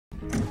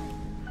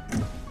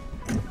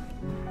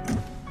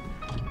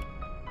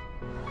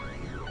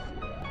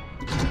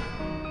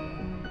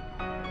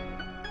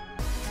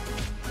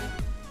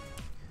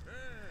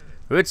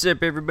What's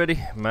up,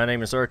 everybody? My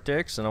name is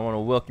Artex, and I want to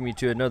welcome you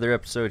to another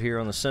episode here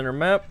on the Center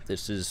Map.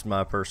 This is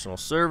my personal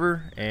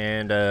server,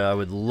 and I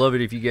would love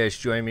it if you guys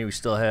join me. We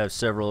still have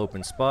several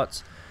open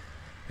spots.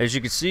 As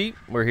you can see,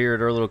 we're here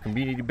at our little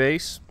community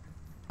base.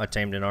 I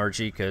tamed an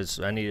RG because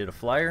I needed a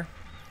flyer.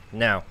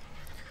 Now,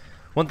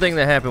 one thing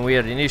that happened, we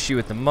had an issue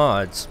with the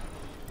mods,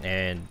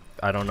 and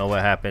I don't know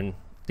what happened.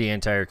 The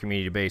entire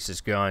community base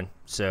is gone,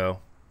 so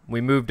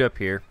we moved up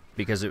here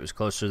because it was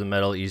closer to the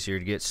metal, easier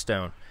to get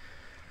stone.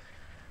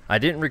 I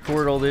didn't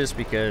record all this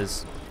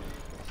because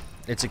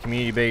it's a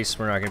community base.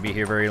 We're not going to be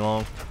here very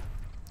long.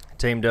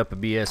 Tamed up a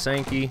BS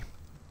Sankey,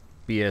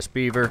 BS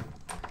Beaver,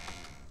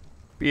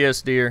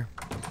 BS Deer,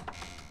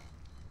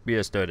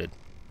 BS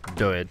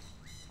Doed.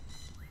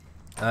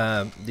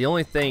 The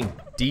only thing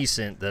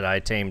decent that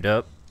I tamed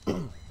up,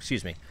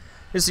 excuse me,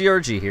 is the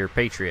RG here,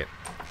 Patriot,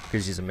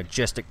 because he's a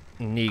majestic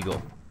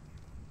eagle.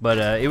 But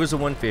it was a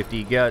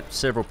 150. Got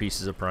several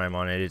pieces of prime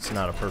on it. It's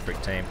not a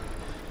perfect tame.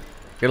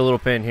 Got a little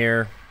pin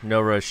here. No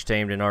Rush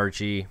tamed an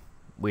RG.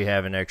 We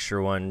have an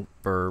extra one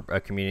for a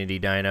community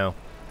dino.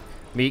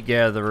 Meat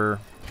Gatherer,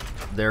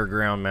 their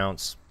ground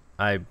mounts.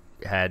 I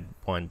had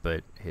one,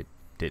 but it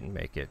didn't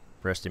make it.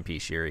 Rest in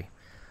peace, Yuri.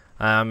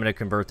 I'm going to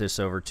convert this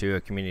over to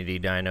a community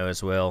dino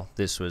as well.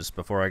 This was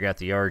before I got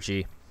the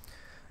RG.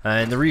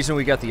 And the reason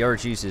we got the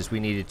RGs is we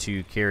needed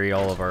to carry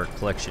all of our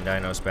collection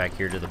dinos back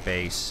here to the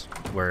base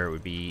where it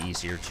would be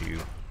easier to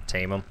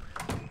tame them.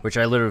 Which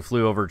I literally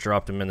flew over,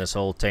 dropped them in this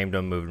hole, tamed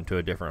them, moved them to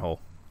a different hole.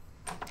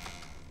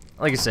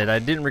 Like I said, I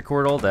didn't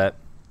record all that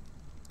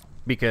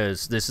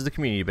because this is the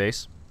community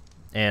base,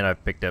 and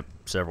I've picked up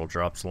several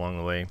drops along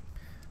the way,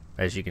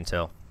 as you can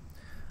tell.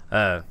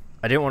 I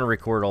didn't want to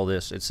record all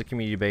this. It's the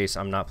community base.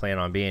 I'm not planning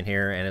on being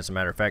here, and as a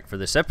matter of fact, for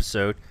this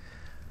episode,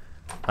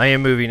 I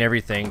am moving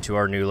everything to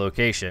our new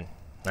location.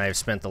 I have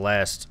spent the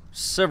last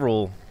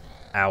several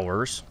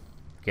hours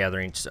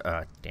gathering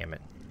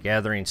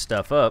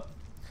stuff up,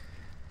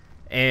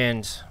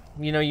 and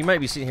you know, you might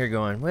be sitting here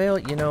going, well,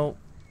 you know,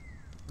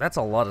 that's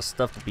a lot of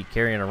stuff to be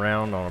carrying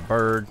around on a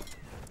bird.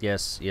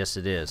 Yes,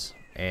 it is.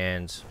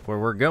 And where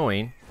we're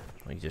going,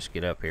 let me just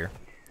get up here.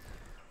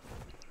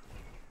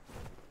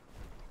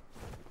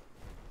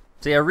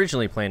 See, I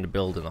originally planned to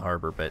build in the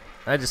harbor, but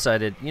I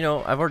decided, you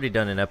know, I've already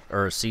done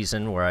a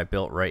season where I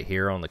built right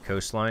here on the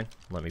coastline.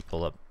 Let me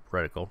pull up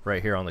reticle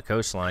right here on the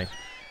coastline.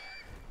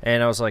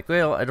 And I was like,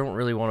 well, I don't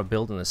really want to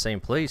build in the same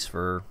place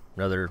for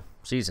another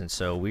season,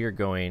 so we are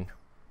going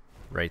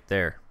right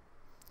there.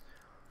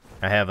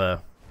 I have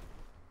a,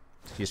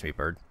 excuse me,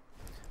 bird.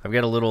 I've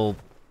got a little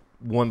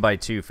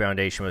 1x2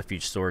 foundation with a few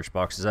storage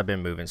boxes. I've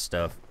been moving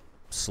stuff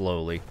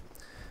slowly.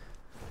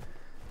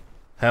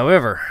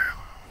 However,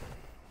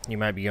 you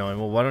might be going,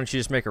 well, why don't you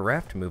just make a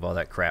raft to move all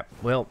that crap?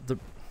 Well,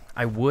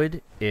 I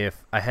would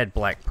if I had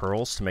black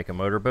pearls to make a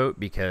motorboat,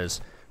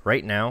 because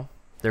right now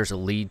there's a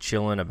lead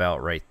chilling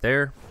about right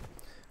there.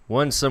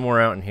 One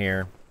somewhere out in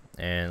here,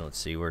 and let's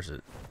see, where's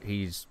it?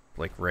 He's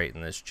like right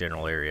in this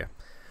general area.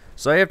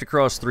 So I have to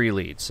cross 3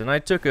 leads, and I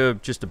took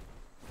just a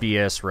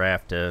BS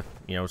raft to,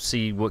 you know,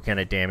 see what kind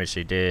of damage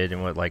they did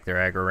and what like their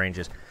aggro range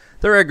is.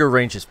 Their aggro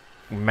range is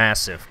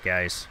massive,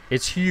 guys.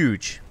 It's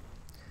huge,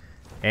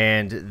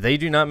 and they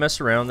do not mess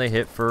around. They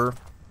hit for,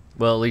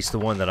 well, at least the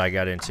one that I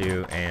got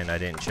into, and I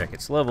didn't check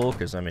its level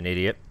because I'm an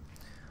idiot.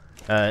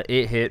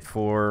 It hit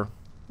for,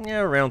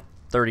 yeah, around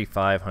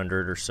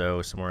 3,500 or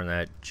so, somewhere in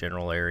that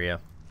general area.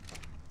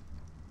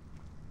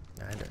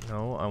 I don't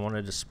know. I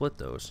wanted to split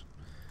those.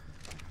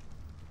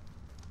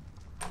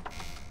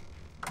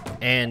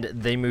 And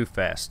they move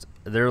fast.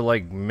 They're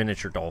like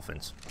miniature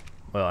dolphins.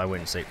 Well, I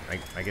wouldn't say,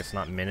 I guess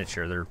not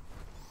miniature. They're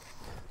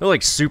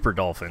like super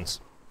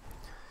dolphins.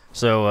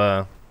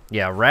 So,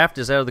 yeah, raft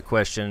is out of the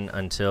question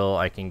until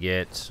I can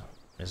get,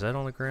 is that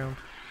on the ground?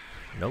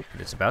 Nope,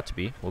 it's about to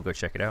be. We'll go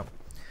check it out.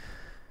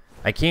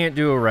 I can't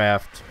do a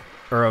raft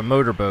or a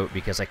motorboat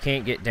because I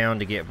can't get down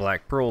to get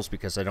black pearls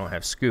because I don't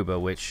have scuba,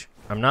 which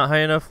I'm not high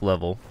enough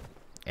level.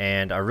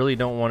 And I really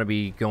don't want to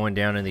be going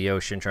down in the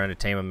ocean trying to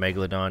tame a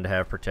megalodon to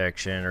have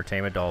protection or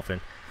tame a dolphin.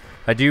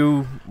 I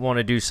do want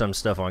to do some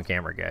stuff on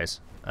camera,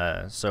 guys.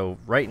 So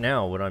right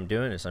now what I'm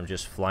doing is I'm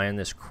just flying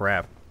this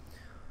crap.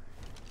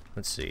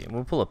 Let's see.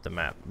 We'll pull up the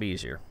map. It'll be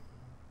easier.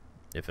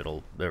 If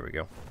it'll... There we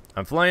go.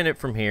 I'm flying it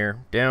from here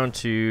down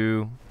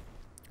to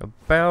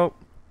about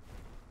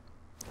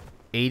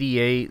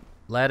 88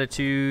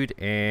 latitude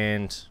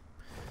and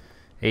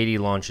 80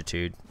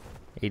 longitude.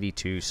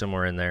 82,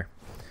 somewhere in there.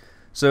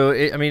 So,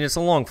 I mean, it's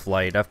a long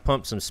flight. I've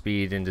pumped some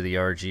speed into the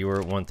RG. We're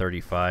at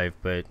 135,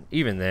 but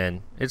even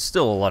then, it's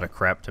still a lot of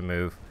crap to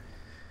move.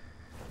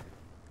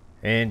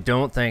 And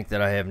don't think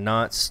that I have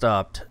not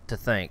stopped to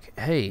think,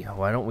 hey,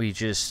 why don't we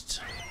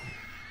just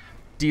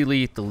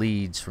delete the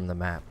leads from the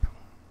map?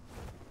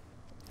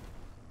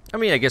 I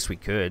mean, I guess we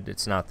could.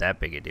 It's not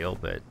that big a deal,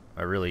 but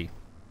I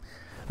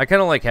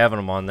kind of like having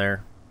them on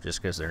there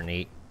just because they're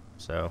neat.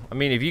 So, I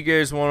mean, if you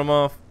guys want them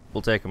off,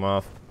 we'll take them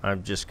off.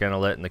 I'm just kind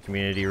of letting the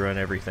community run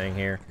everything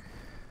here.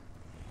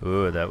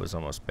 Ooh, that was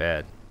almost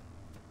bad.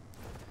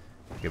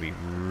 Gotta be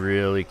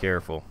really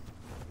careful.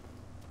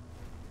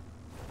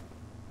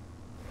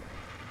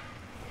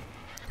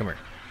 Come here.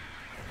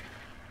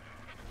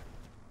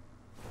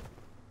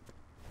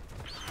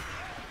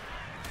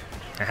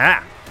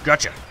 Aha!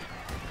 Gotcha!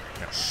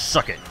 Now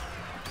suck it.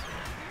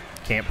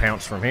 Can't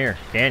pounce from here,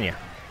 can ya?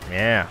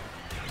 Yeah.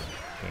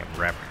 Damn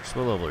raptors.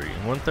 What level are you?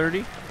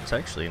 130? It's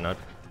actually not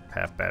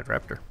half bad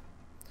raptor.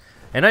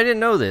 And I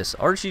didn't know this.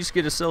 Archies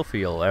get a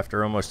self-heal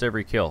after almost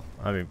every kill.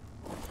 I mean,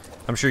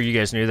 I'm sure you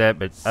guys knew that,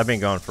 but I've been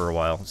gone for a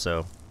while,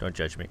 so don't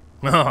judge me.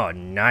 Oh,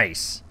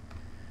 nice.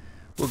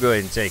 We'll go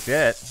ahead and take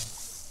that.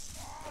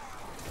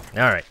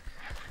 Alright.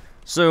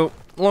 So,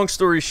 long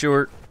story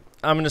short,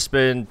 I'm going to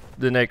spend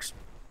the next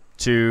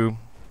 2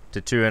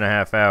 to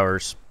 2.5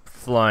 hours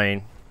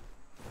flying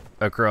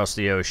across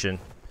the ocean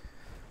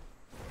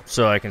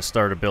so I can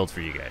start a build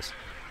for you guys.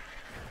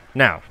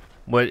 Now,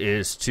 what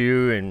is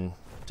 2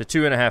 to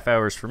 2.5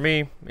 hours for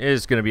me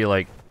is going to be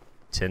like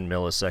 10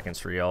 milliseconds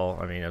for y'all.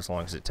 I mean, as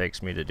long as it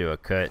takes me to do a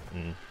cut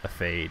and a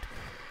fade,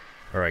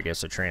 or I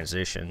guess a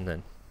transition,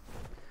 then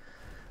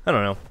I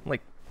don't know,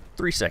 like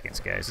 3 seconds,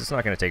 guys. It's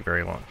not going to take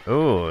very long.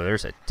 Oh,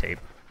 there's a tape.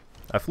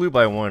 I flew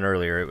by one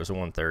earlier. It was a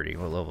 130.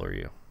 What level are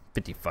you?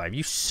 55.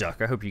 You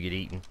suck. I hope you get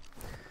eaten.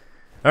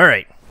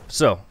 Alright,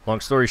 so, long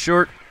story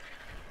short,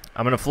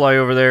 I'm going to fly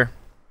over there,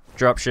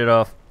 drop shit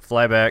off,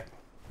 fly back,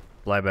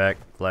 fly back,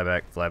 fly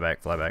back, fly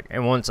back, fly back.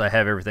 And once I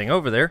have everything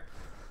over there,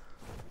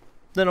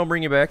 then I'll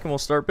bring you back and we'll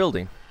start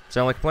building.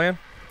 Sound like a plan?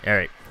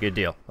 Alright, good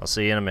deal. I'll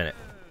see you in a minute.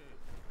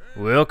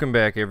 Welcome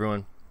back,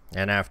 everyone.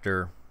 And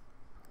after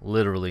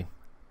literally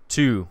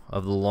 2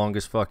 of the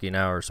longest fucking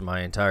hours of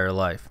my entire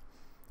life,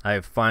 I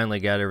have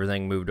finally got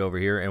everything moved over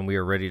here and we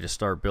are ready to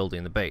start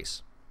building the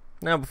base.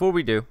 Now, before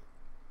we do,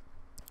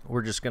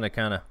 we're just going to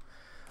kind of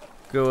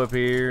go up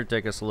here,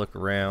 take us a look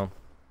around,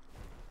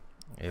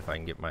 if I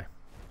can get my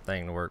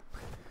thing to work.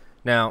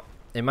 Now,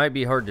 it might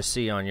be hard to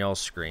see on y'all's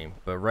screen,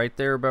 but right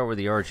there about where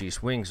the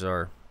Archie's wings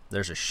are,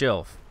 there's a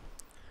shelf.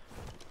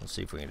 Let's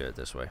see if we can do it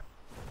this way.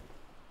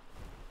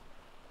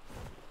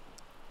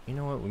 You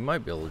know what? We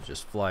might be able to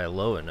just fly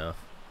low enough.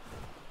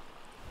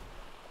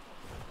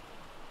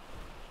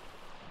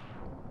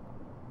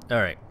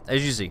 Alright,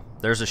 as you see,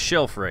 there's a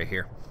shelf right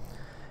here.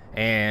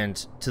 And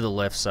to the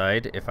left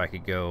side, if I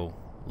could go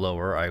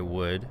lower, I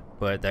would.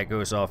 But that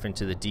goes off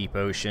into the deep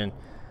ocean.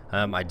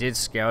 I did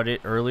scout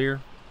it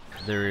earlier.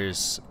 There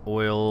is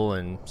oil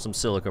and some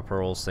silica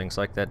pearls, things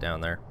like that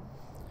down there.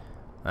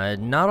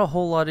 Not a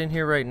whole lot in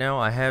here right now.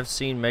 I have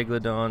seen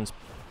megalodons,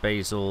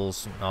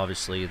 basils.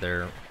 Obviously,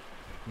 they're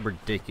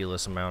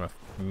ridiculous amount of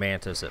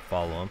mantas that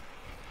follow them.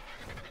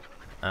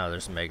 Oh,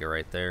 there's a mega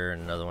right there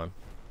and another one.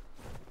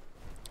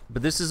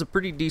 But this is a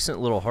pretty decent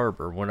little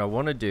harbor. What I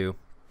want to do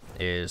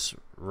is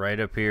right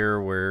up here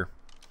where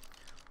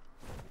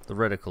the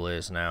reticle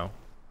is now,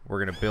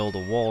 we're going to build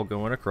a wall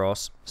going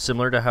across,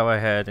 similar to how I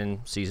had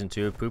in Season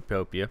 2 of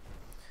Pooptopia.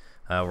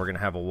 We're going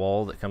to have a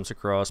wall that comes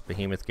across,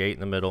 Behemoth Gate in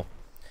the middle.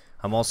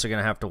 I'm also going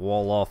to have to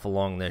wall off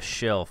along this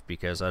shelf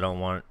because I don't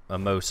want a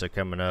Mosa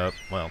coming up.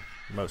 Well,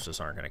 Mosas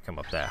aren't going to come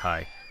up that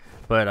high,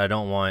 but I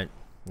don't want,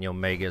 you know,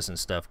 megas and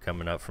stuff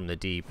coming up from the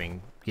deep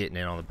and getting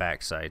in on the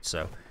backside.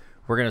 So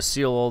we're going to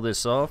seal all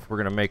this off. We're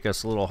going to make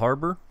us a little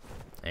harbor.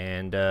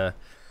 And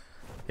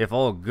if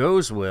all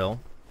goes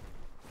well,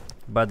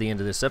 by the end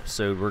of this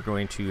episode, we're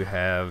going to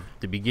have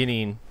the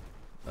beginning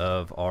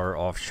of our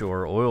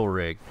offshore oil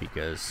rig,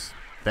 because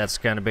that's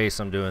the kind of base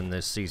I'm doing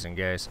this season,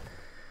 guys.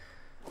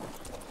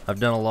 I've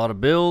done a lot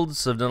of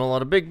builds. I've done a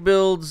lot of big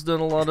builds, done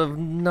a lot of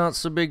not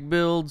so big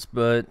builds,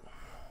 but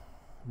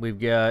we've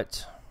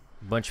got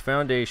a bunch of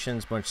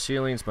foundations, bunch of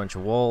ceilings, bunch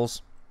of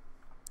walls.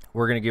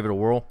 We're going to give it a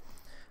whirl.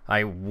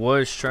 I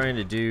was trying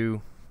to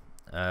do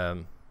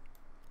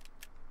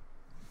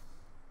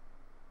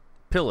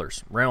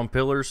pillars, round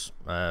pillars,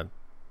 or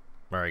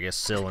I guess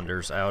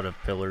cylinders out of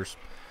pillars.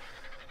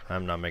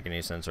 I'm not making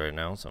any sense right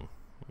now, so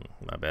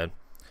my bad.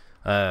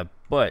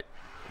 But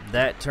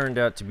that turned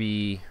out to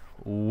be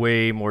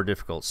way more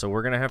difficult, so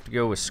we're gonna have to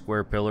go with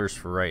square pillars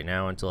for right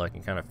now until I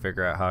can kind of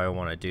figure out how I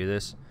want to do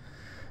this.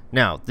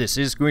 Now, this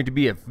is going to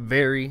be a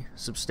very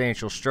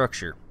substantial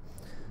structure.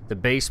 The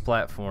base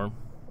platform,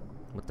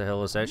 what the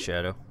hell is that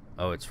shadow?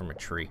 Oh, it's from a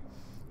tree.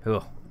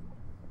 Ugh.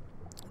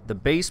 The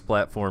base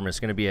platform is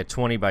going to be a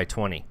 20 by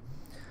 20,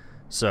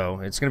 so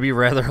it's going to be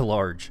rather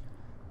large.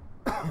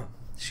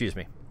 Excuse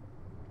me.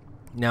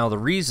 Now, the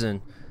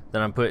reason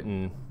that I'm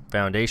putting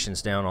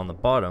foundations down on the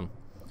bottom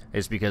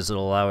is because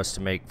it'll allow us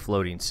to make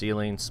floating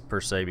ceilings, per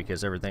se,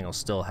 because everything will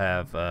still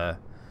have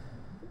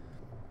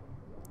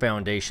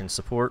foundation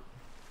support.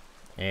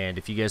 And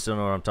if you guys don't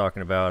know what I'm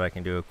talking about, I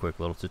can do a quick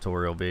little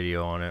tutorial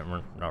video on it.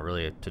 Not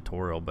really a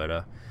tutorial,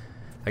 but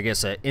I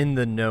guess an in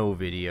the know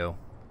video.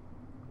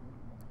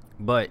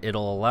 But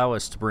it'll allow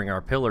us to bring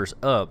our pillars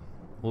up.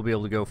 We'll be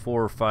able to go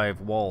 4 or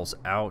 5 walls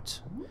out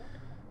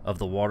of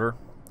the water,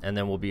 and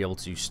then we'll be able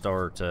to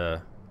start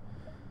the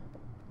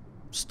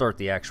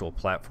actual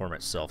platform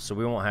itself. So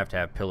we won't have to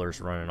have pillars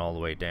running all the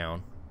way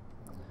down.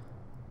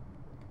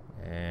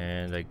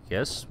 And I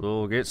guess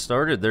we'll get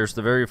started. There's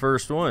the very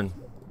first one.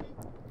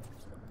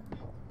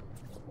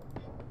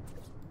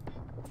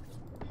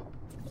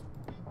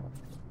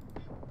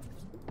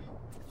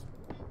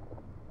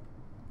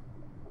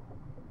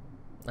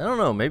 I don't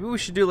know, maybe we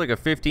should do like a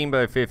 15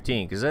 by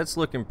 15, because that's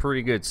looking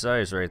pretty good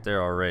size right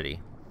there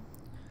already.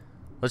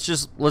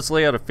 Let's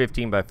lay out a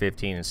 15 by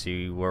 15 and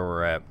see where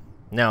we're at.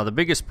 Now, the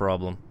biggest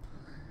problem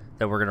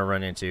that we're going to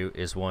run into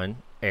is one,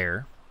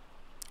 air.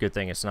 Good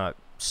thing it's not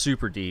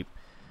super deep.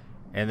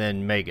 And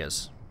then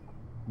megas.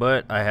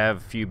 But I have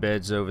a few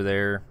beds over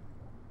there.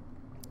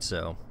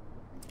 So.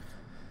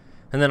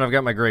 And then I've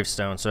got my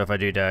gravestone, so if I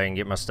do die, I can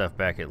get my stuff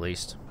back at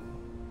least.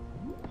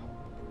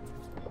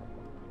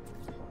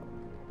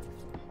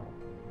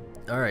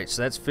 Alright,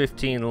 so that's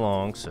 15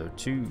 long. So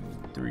 2,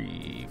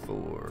 3,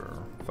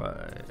 4,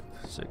 5,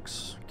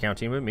 6.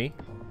 Counting with me.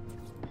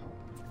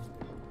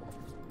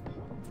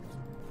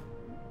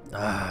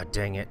 Ah,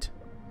 dang it.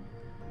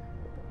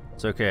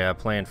 It's okay, I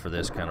planned for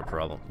this kind of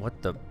problem.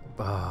 What the...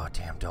 Oh,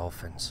 damn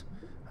dolphins.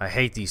 I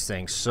hate these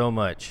things so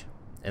much.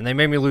 And they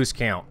made me lose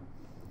count.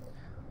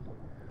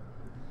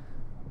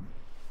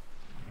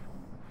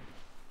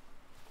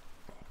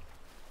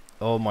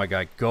 Oh my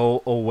god,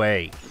 go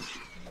away.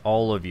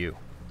 All of you.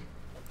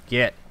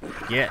 Get.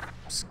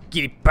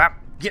 Skip up.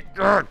 Get.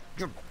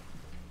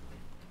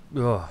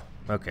 Ugh,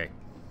 okay.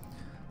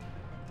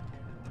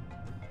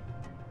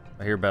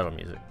 I hear battle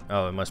music.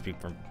 Oh, it must be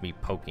from me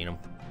poking them.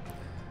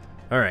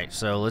 Alright,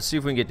 so let's see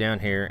if we can get down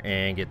here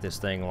and get this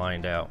thing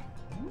lined out.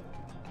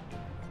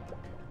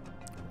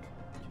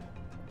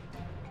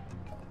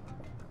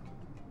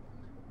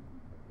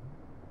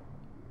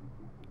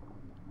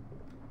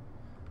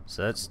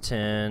 So that's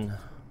 10.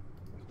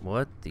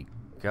 What the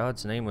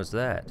God's name was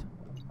that?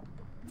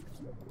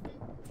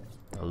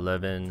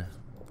 11,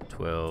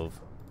 12,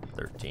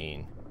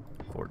 13,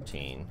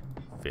 14,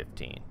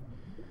 15.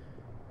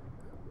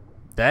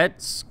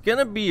 That's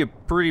gonna be a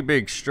pretty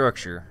big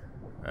structure.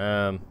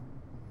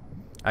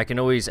 I can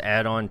always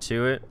add on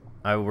to it.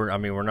 I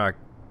mean, we're not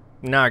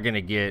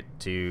gonna get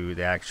to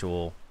the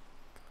actual,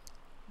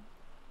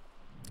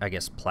 I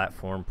guess,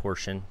 platform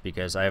portion,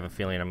 because I have a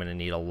feeling I'm gonna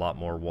need a lot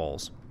more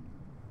walls.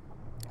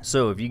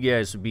 So if you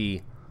guys would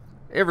be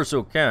ever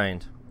so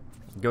kind,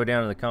 go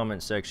down in the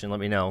comment section, let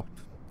me know.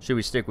 Should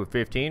we stick with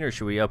 15 or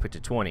should we up it to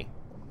 20?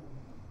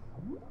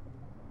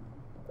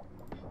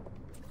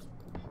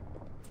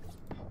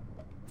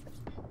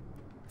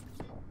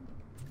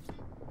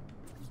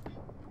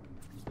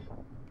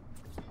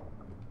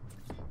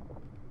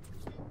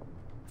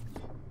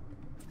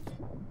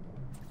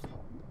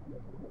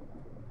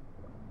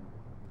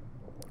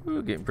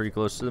 Ooh, getting pretty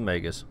close to the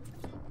megas.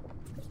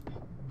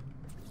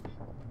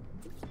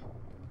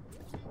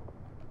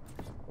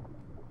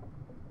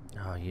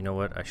 Oh, you know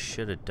what? I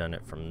should have done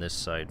it from this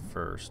side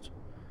first.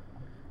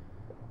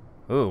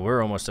 Ooh,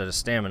 we're almost out of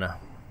stamina.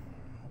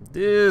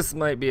 This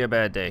might be a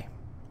bad day.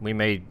 We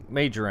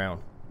may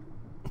drown.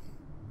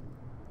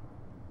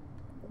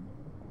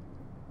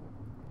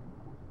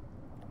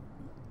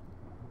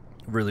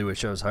 Really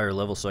wish I was higher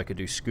level so I could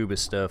do scuba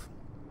stuff.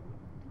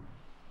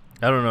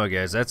 I don't know,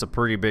 guys. That's a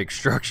pretty big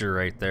structure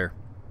right there.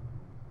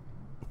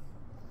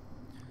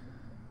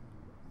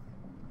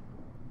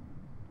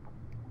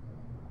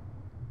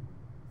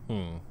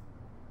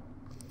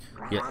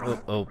 Yeah.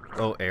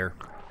 Oh, air.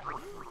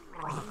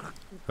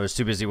 I was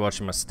too busy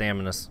watching my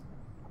staminas.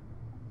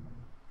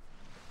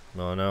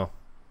 Oh no.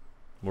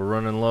 We're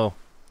running low.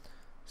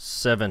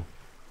 7,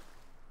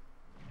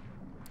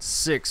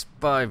 6,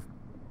 5,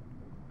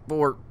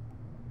 4,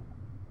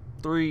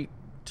 3,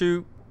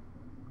 2,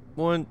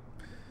 1,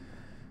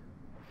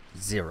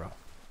 0.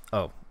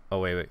 Oh,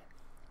 wait.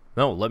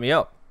 No, let me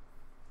up.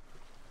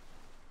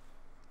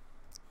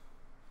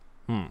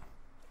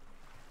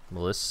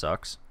 Well, this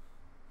sucks.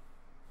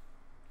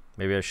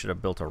 Maybe I should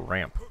have built a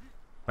ramp.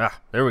 Ah,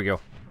 there we go.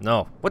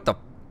 No, what the?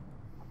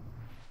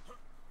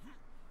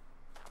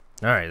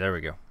 Alright, there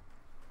we go.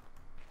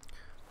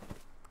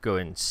 Go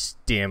ahead and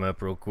stam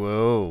up real quick.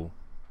 Whoa.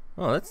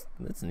 Oh, that's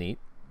neat.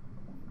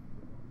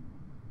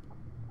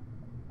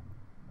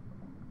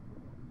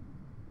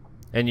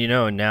 And you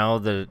know, now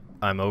that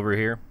I'm over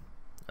here,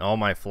 all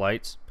my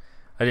flights,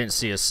 I didn't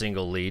see a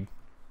single lead.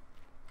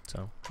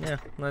 So, yeah,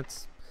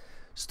 that's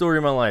story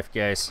of my life,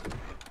 guys.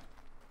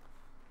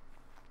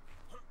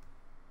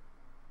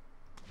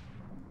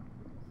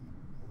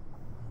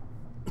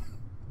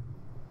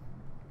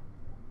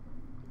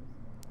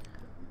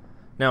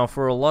 Now,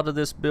 for a lot of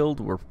this build,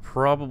 we're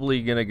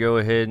probably going to go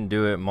ahead and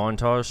do it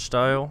montage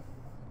style,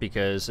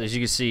 because as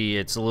you can see,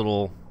 it's a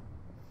little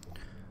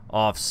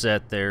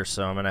offset there,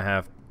 so I'm going to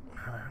have,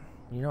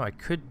 you know, I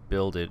could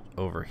build it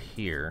over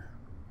here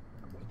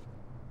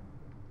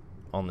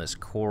on this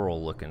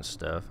coral looking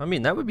stuff. I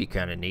mean, that would be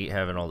kind of neat,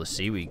 having all the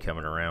seaweed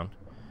coming around.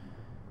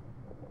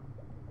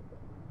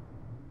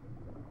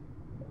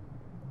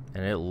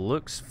 And it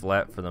looks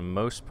flat for the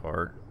most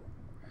part.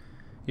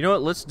 You know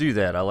what, let's do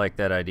that. I like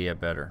that idea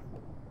better.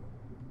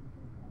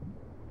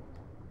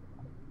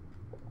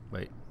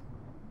 Wait.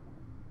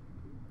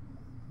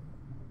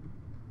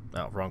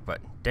 Oh, wrong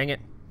button. Dang it.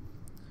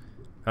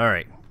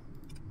 Alright.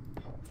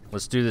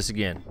 Let's do this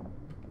again.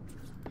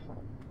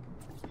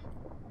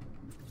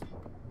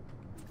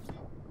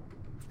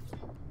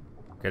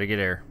 Gotta get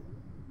air.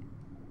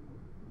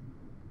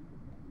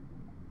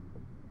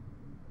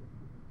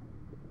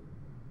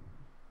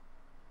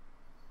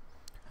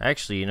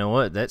 Actually, you know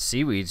what? That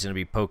seaweed's going to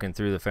be poking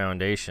through the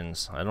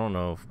foundations. I don't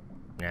know if...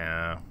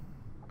 Nah.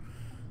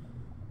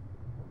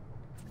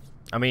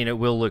 I mean, it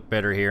will look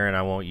better here, and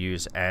I won't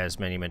use as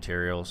many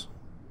materials.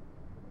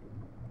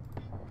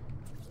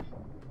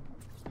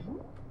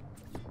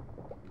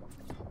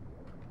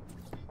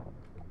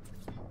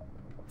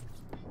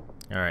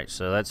 Alright,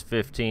 so that's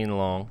 15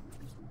 long.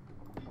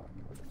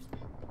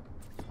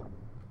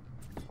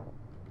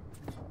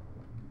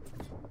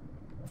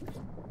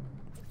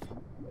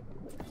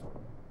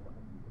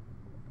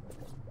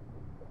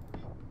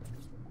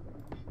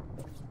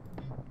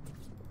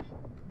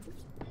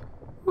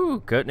 Woo,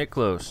 cutting it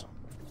close.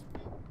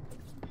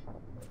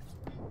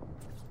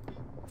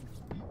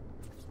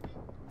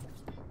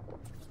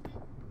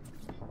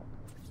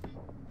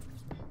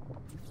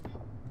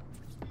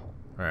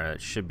 Alright,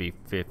 it should be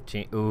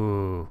 15.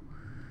 Ooh,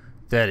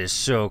 that is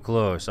so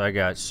close. I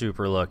got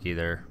super lucky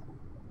there.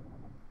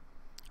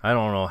 I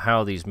don't know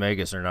how these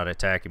megas are not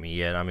attacking me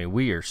yet. I mean,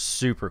 we are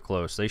super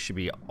close. They should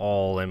be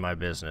all in my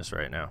business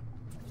right now.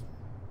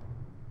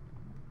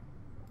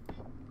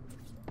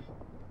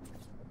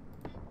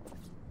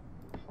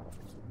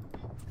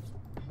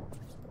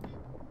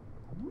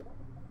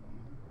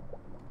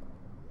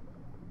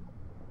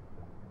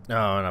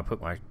 Oh, and I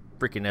put my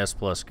freaking S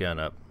Plus gun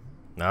up.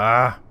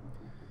 Ah!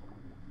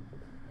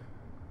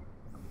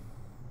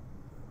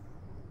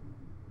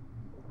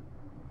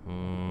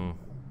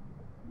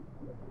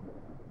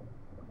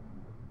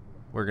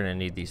 We're gonna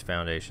need these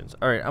foundations.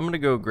 Alright, I'm gonna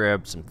go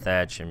grab some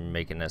thatch and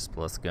make an S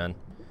Plus gun.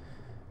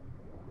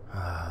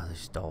 Ah,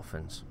 these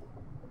dolphins.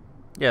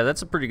 Yeah,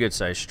 that's a pretty good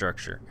sized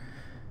structure.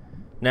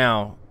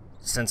 Now,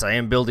 since I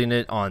am building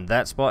it on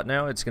that spot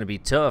now, it's going to be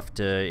tough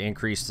to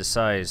increase the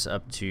size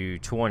up to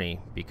 20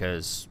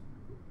 because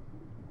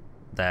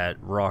that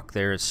rock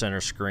there is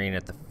center screen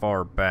at the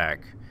far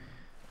back.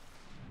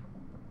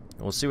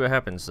 We'll see what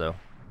happens though.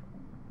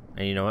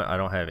 And you know what? I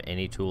don't have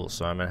any tools,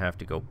 so I'm going to have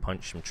to go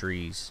punch some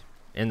trees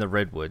in the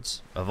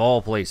redwoods, of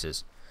all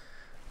places.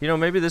 You know,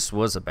 maybe this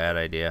was a bad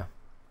idea.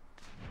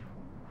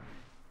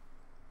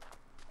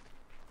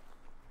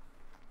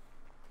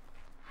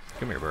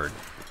 Come here, bird.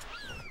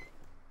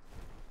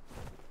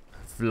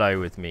 Fly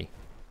with me.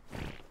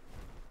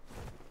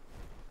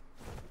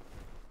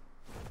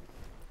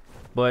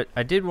 But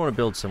I did want to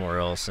build somewhere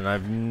else, and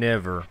I've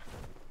never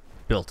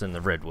built in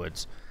the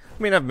redwoods.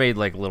 I mean, I've made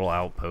like little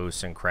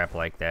outposts and crap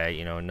like that,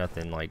 you know,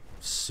 nothing like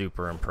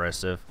super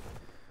impressive.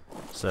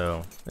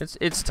 So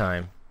it's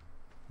time.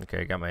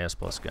 Okay, I got my S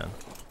Plus gun.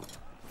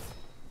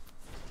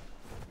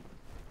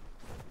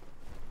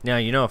 Now,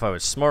 you know, if I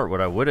was smart,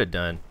 what I would have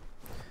done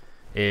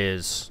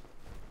is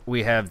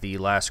we have the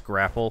last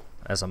grapple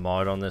as a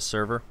mod on this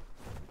server.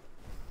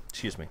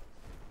 Excuse me.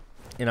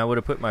 And I would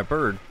have put my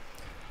bird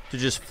to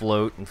just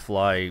float and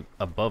fly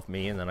above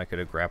me, and then I could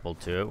have grappled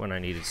to it when I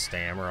needed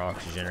stam or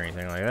oxygen or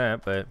anything like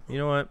that. But you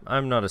know what?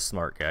 I'm not a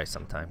smart guy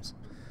sometimes.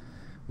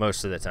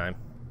 Most of the time.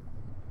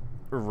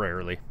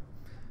 Rarely.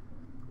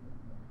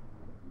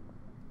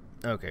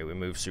 Okay, we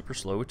move super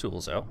slow with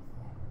tools out.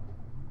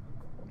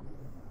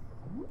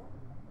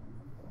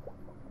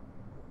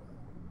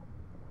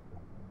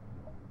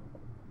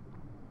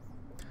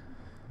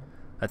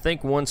 I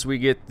think once we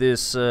get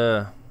this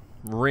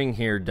ring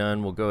here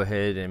done, we'll go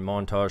ahead and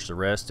montage the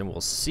rest, and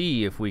we'll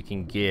see if we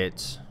can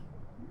get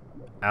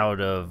out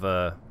of...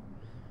 oh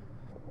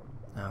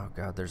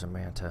god, there's a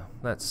manta.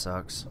 That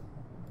sucks.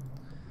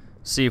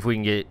 See if we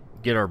can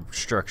get our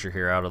structure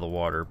here out of the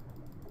water.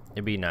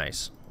 It'd be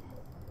nice.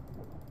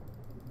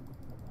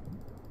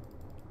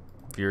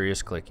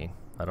 Furious clicking.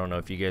 I don't know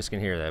if you guys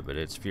can hear that, but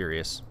it's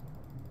furious.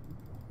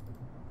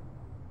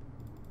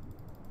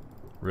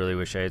 Really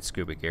wish I had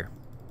scuba gear.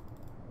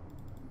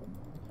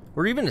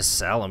 Or even a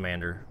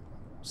salamander.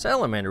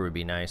 Salamander would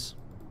be nice.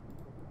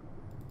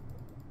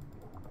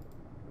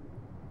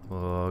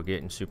 Oh,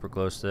 getting super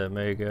close to that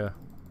mega.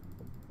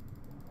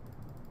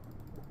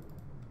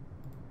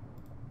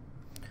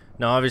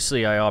 Now,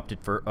 obviously, I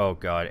opted for... Oh,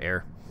 God,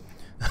 air.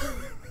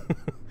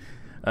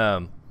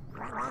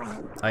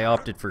 I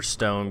opted for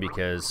stone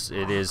because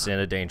it is in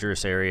a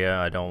dangerous area.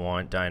 I don't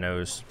want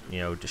dinos, you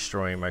know,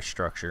 destroying my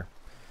structure.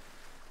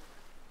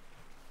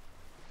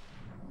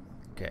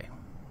 Okay.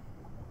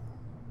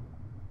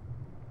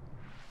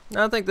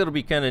 I think that'll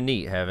be kind of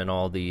neat having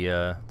all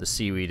the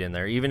seaweed in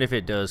there, even if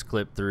it does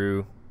clip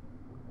through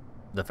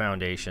the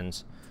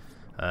foundations.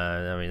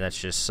 I mean, that's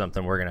just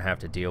something we're gonna have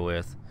to deal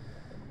with.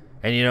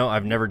 And you know,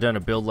 I've never done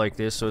a build like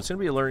this, so it's gonna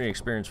be a learning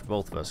experience for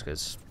both of us.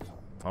 Because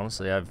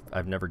honestly,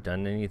 I've never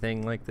done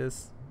anything like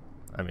this.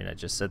 I mean, I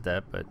just said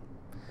that, but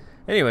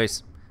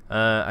anyways,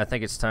 I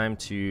think it's time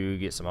to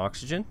get some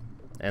oxygen,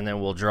 and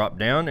then we'll drop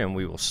down and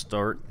we will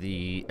start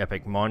the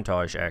epic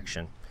montage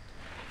action.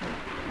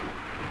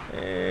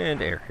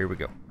 And air, here we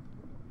go.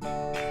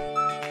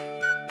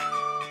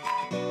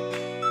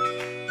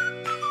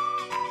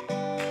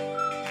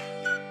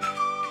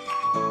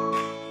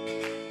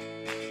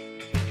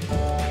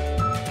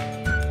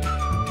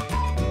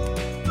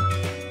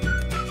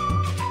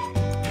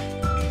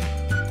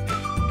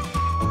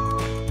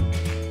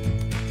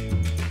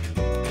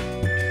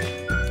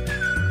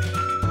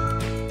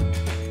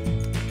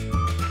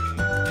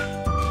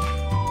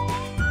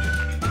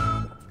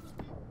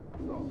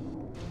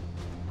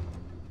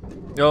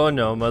 Oh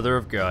no, Mother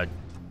of God.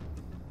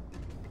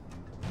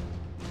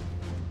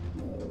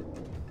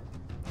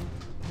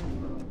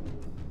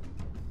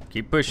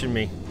 Keep pushing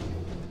me.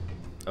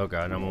 Oh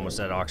God, I'm almost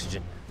out of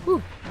oxygen.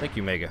 Whew. Thank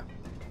you, Mega.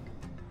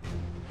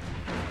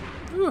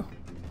 Whew.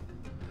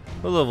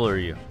 What level are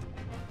you?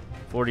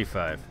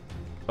 45.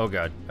 Oh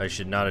God, I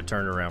should not have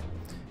turned around.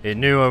 It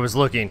knew I was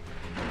looking.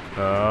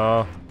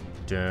 Oh.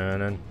 Dun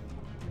dun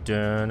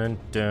dun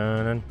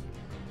dun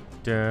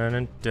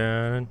dun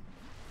dun.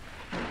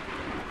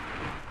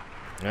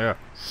 Yeah,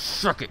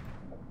 suck it,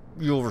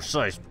 you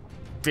oversized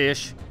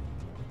fish.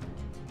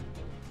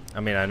 I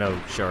mean, I know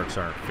sharks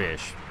aren't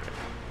fish.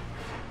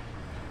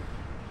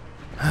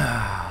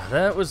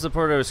 That was the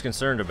part I was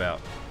concerned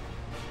about.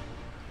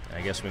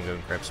 I guess we can go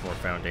and grab some more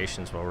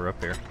foundations while we're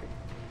up here.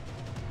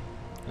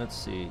 Let's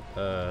see.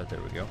 There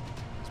we go.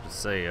 I was about to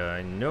say,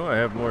 I know I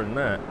have more than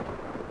that.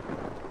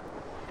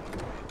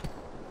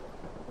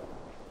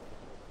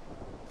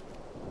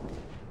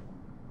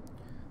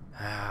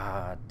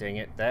 Ah, dang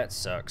it. That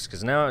sucks.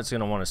 Because now it's going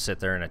to want to sit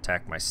there and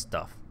attack my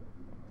stuff.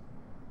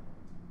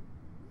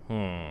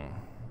 How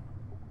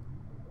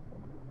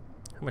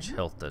much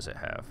health does it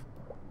have?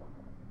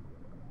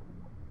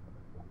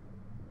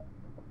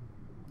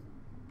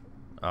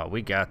 Oh,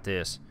 we got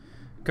this.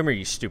 Come here,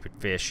 you stupid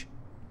fish.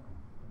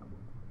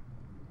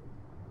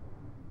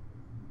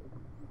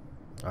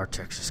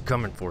 Artex is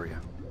coming for you.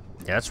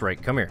 Yeah, that's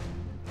right. Come here.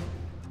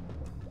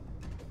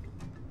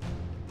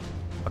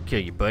 I'll kill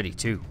your buddy,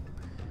 too.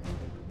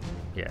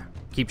 Yeah.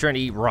 Keep trying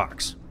to eat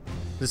rocks.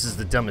 This is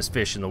the dumbest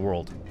fish in the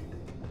world.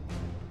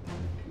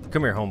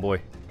 Come here, homeboy.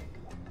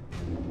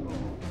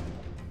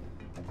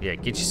 Yeah,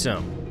 get you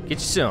some. Get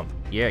you some.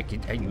 Yeah,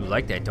 you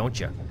like that, don't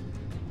you?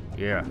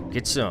 Yeah,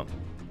 get some.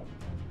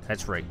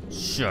 That's right.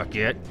 Shuck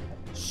it.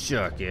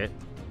 Shuck it.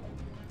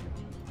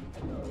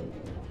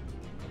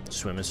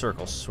 Swim in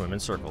circles. Swim in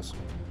circles.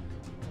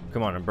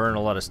 Come on, I'm burning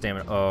a lot of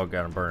stamina. Oh,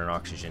 God, I'm burning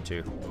oxygen,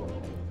 too.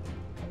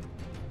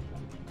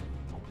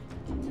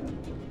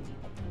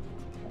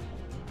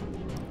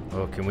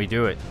 Oh, can we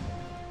do it?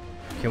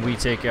 Can we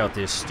take out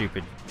this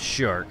stupid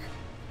shark?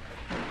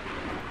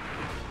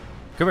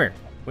 Come here.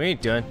 We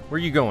ain't done. Where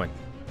you going?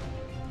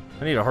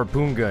 I need a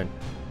harpoon gun.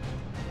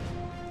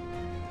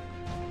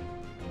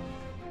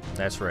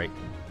 That's right.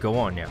 Go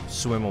on now.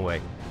 Swim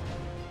away.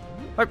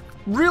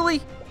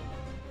 Really?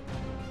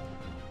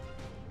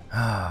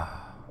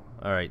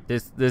 Alright,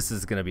 this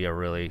is gonna be a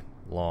really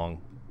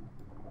long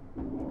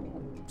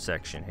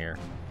section here.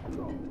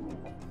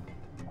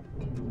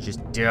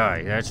 Just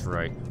die, that's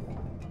right.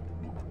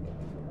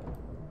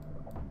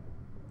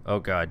 Oh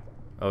God.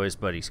 Oh, his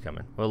buddy's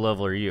coming. What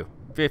level are you?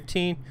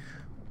 15?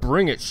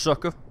 Bring it,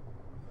 sucker.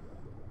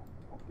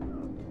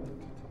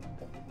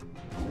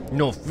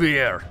 No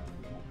fear.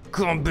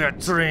 Combat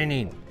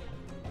training.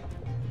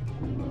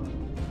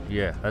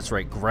 Yeah, that's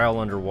right. Growl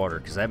underwater,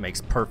 because that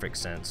makes perfect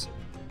sense.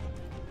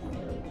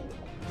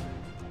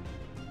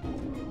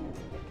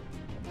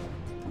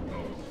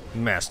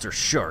 Master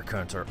Shark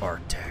Hunter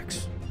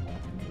Artex.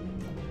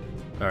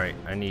 Alright,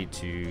 I need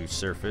to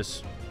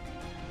surface.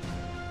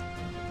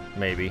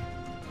 Maybe.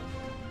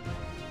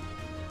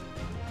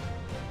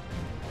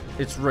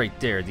 It's right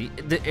there.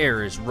 The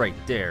air is right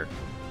there.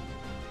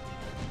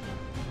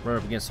 Run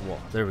up against the wall.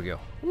 There we go.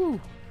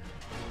 Woo.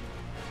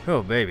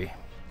 Oh, baby.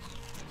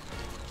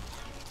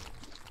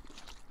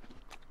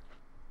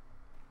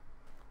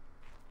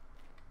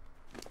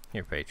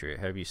 Here, Patriot,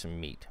 have you some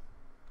meat.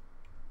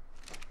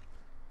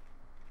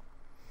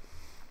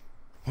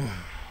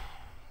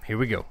 Here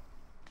we go.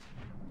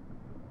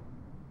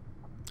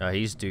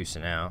 He's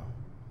deucing out.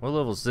 What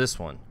level's this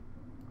one?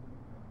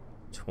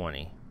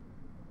 20.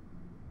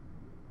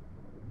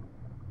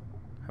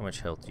 How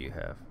much health do you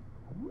have?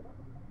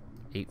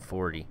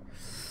 840.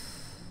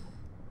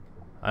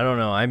 I don't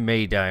know. I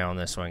may die on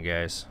this one,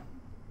 guys.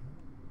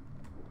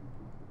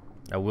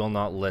 I will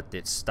not let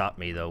it stop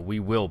me, though. We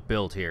will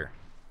build here.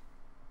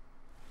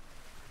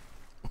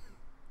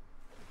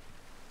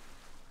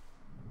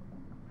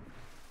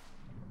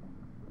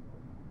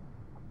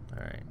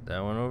 Alright,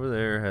 that one over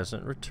there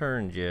hasn't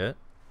returned yet.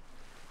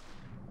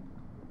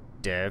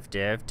 Dev.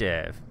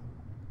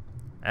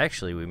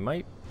 Actually, we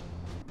might...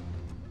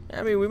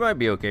 I mean, we might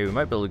be okay. We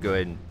might be able to go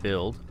ahead and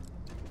build.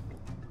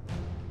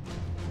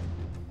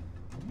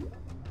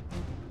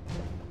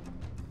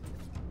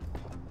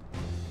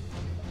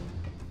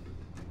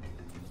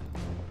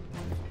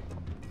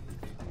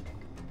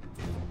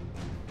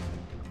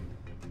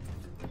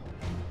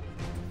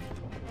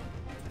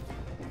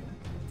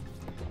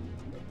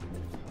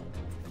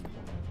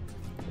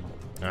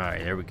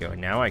 Alright, there we go.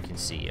 Now I can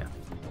see you.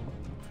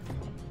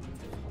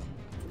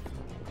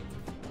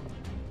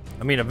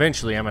 I mean,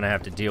 eventually I'm going to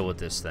have to deal with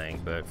this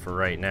thing, but for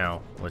right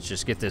now, let's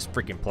just get this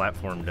freaking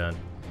platform done.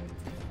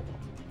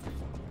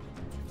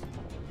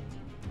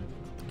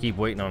 Keep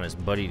waiting on his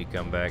buddy to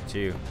come back,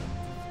 too.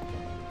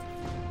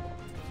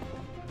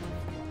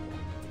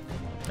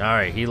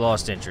 Alright, he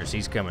lost interest.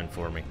 He's coming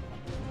for me.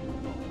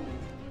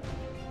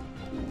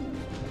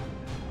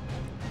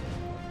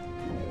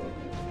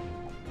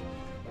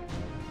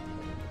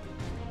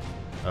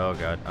 Oh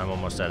god, I'm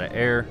almost out of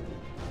air.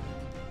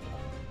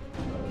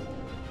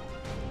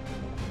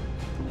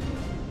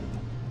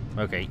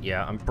 Okay,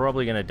 yeah, I'm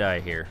probably gonna die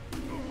here,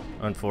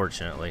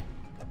 unfortunately.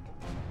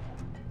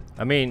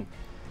 I mean,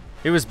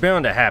 it was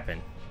bound to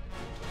happen.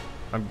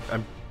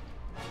 I'm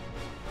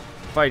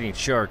fighting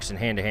sharks in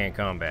hand-to-hand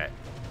combat.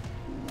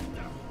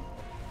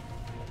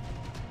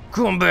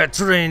 Combat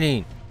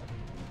training!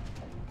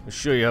 I'll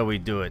show you how we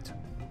do it.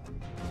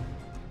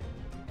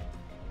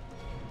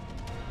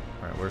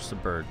 Alright, where's the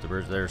bird?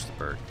 There's the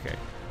bird, okay.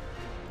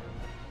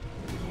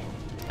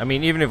 I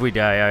mean, even if we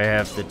die, I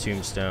have the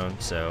tombstone,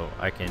 so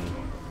I can...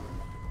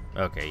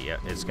 Okay, yeah,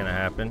 it's gonna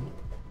happen.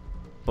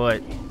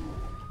 But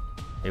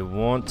it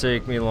won't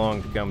take me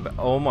long to come back.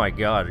 Oh my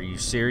god, are you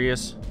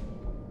serious?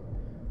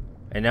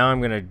 And now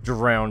I'm gonna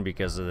drown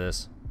because of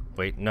this.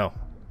 Wait, no.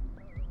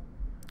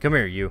 Come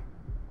here, you.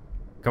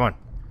 Come on.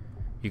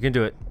 You can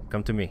do it.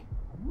 Come to me.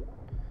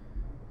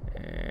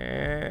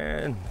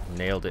 And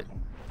nailed it.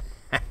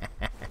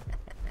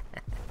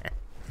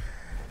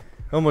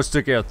 Almost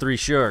took out 3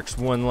 sharks,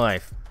 1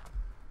 life.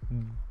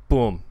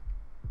 Boom.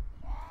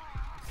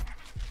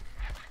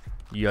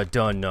 You're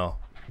done now.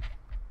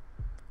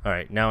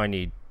 Alright, now I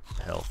need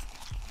health.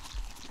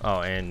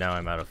 Oh, and now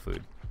I'm out of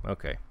food.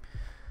 Okay.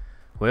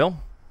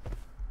 Well,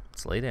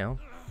 let's lay down.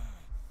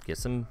 Get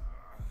some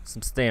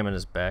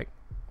stamina's back.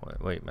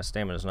 Wait, my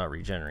stamina's not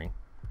regenerating.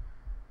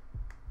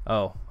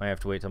 Oh, I have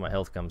to wait till my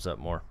health comes up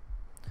more.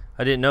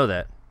 I didn't know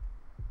that.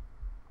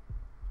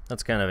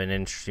 That's kind of an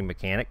interesting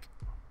mechanic.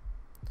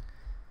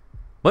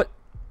 But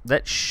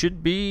that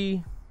should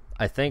be,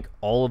 I think,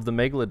 all of the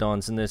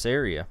megalodons in this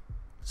area.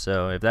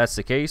 So if that's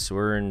the case,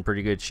 we're in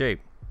pretty good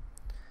shape.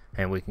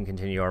 And we can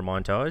continue our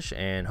montage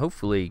and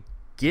hopefully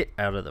get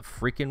out of the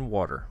freaking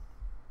water.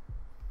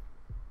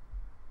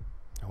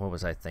 What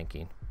was I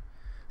thinking?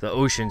 The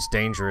ocean's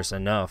dangerous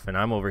enough, and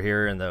I'm over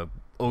here and the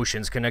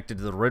ocean's connected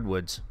to the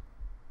redwoods.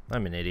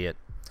 I'm an idiot.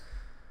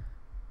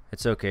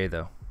 It's okay,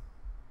 though.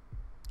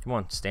 Come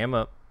on, stand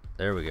up.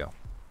 There we go.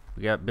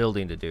 We got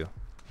building to do.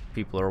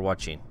 People are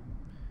watching.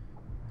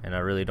 And I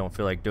really don't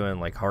feel like doing,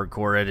 like,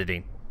 hardcore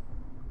editing.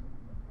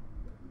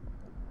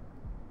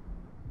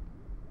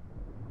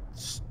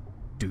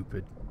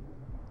 Stupid.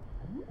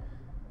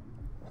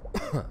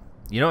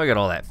 You know, I got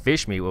all that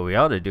fish meat. What we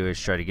ought to do is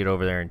try to get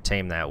over there and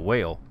tame that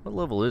whale. What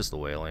level is the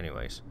whale,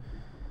 anyways?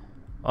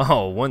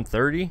 Oh,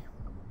 130?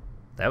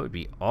 That would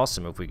be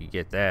awesome if we could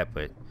get that,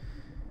 but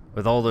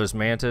with all those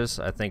mantas,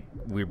 I think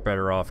we're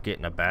better off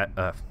getting not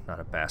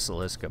a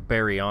basilisk, a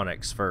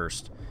baryonyx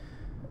first.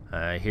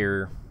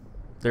 Here,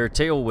 their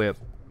tail whip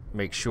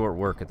makes short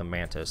work of the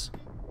mantas.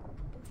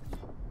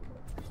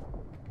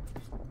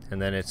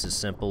 And then it's as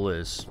simple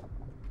as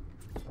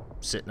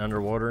sitting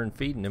underwater and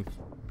feeding him.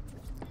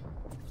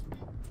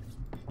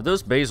 But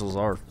those basils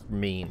are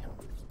mean.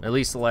 At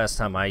least the last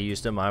time I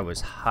used them, I was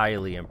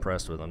highly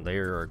impressed with them. They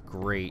are a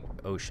great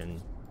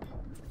ocean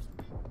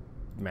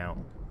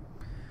mount.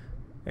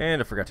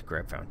 And I forgot to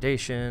grab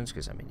foundations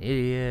because I'm an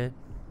idiot.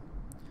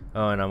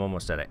 Oh, and I'm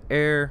almost out of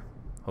air.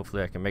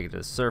 Hopefully I can make it to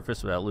the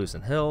surface without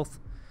losing health.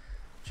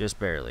 Just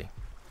barely.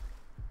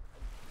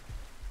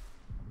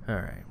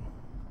 Alright.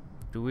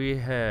 Do we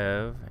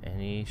have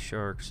any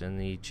sharks in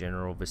the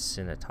general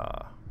vicinity?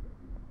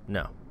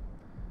 No.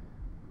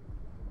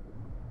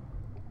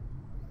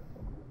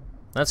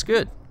 That's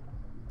good.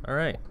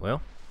 Alright,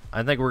 well,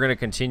 I think we're going to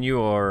continue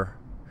our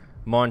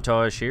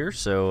montage here,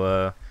 so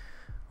I'm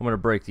going to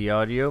break the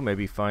audio,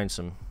 maybe find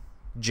some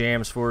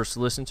jams for us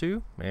to listen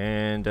to,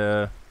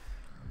 and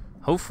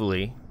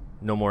hopefully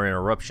no more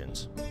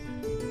interruptions.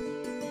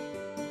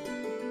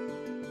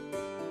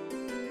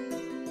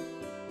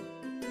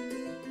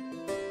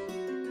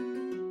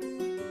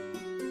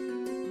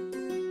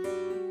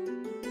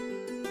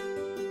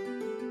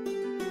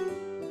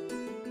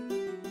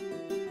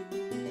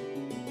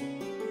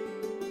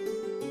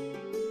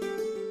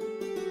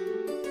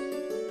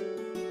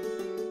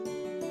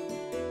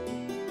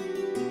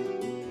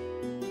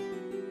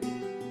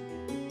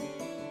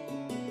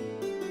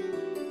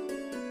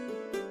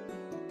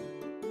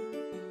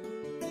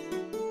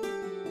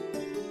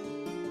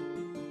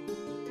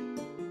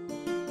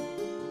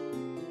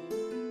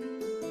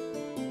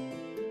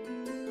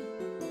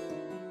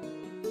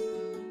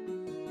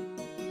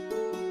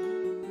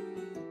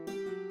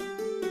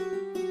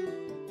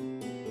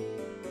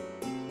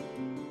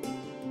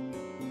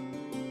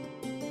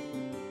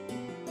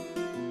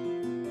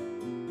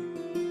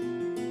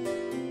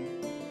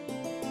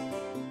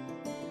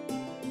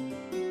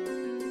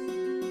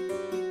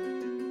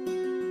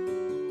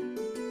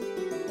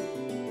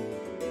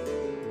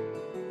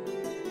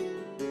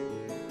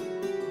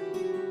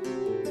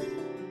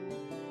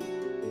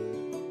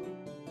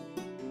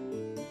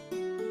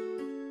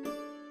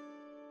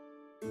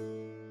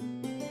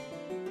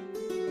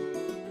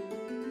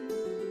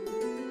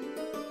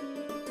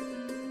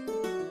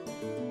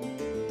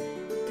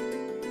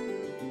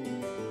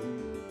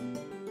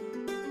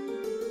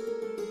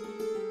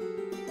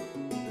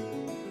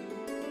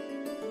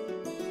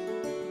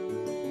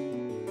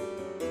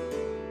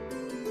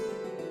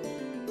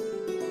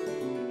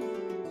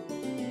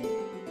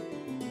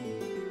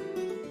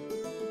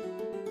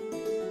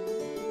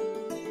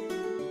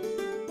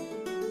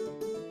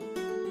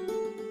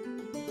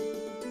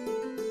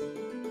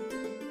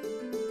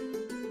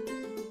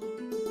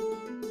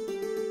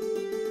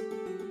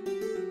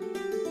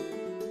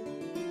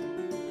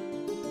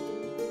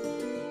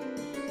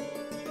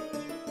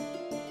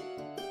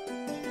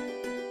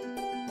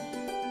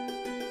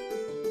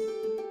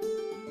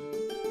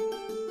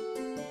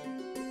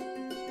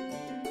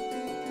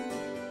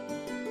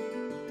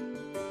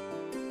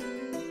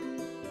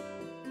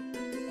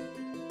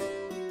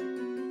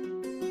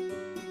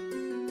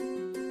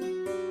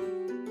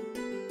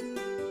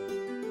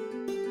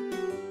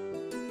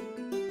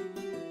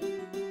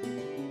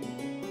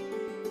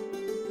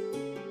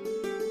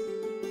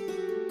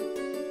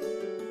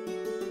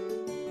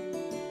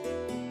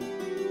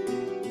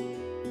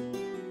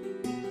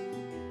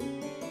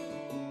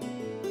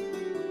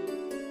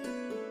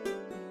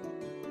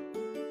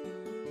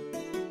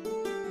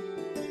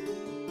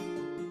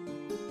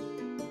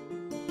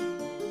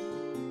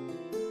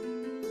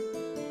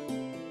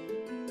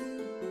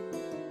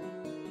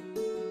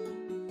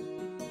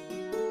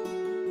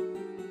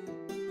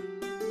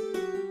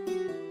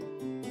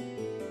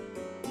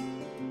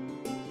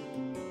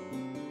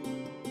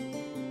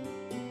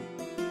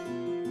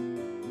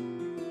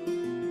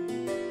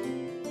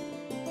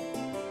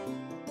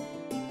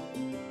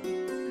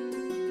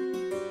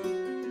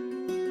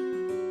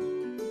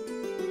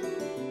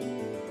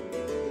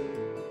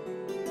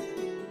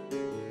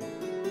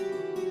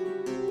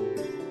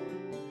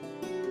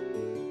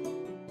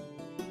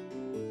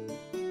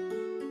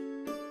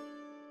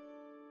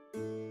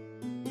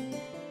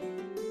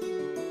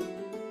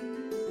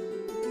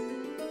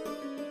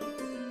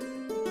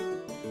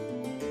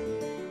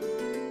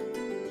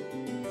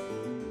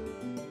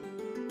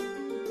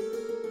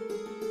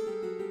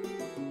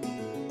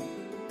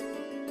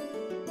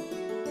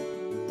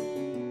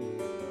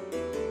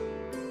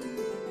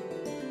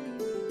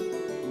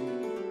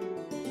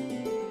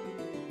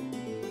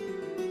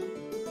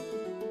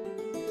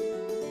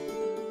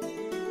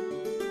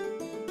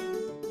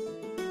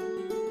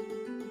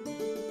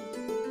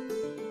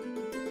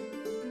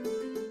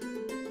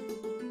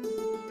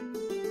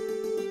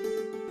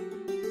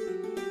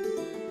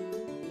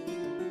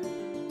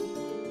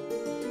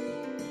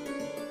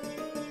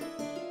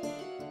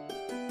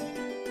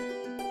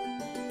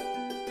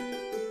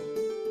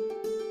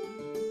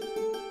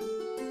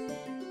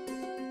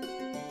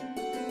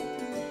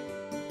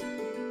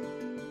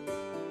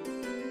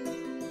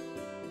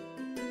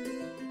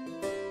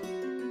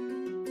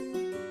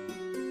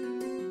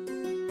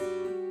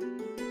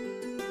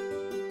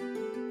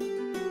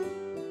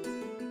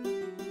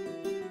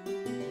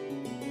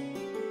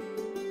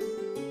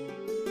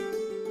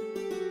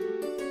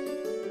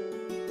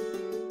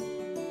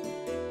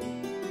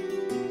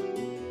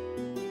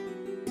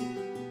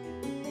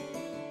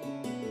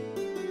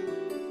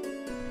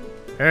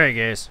 Alright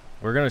guys,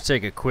 we're going to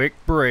take a quick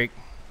break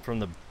from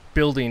the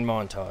building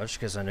montage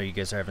because I know you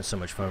guys are having so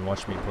much fun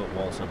watching me put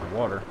walls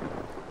underwater.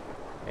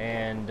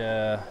 And,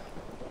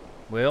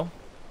 well,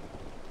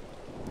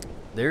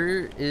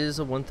 there is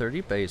a 130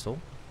 basil.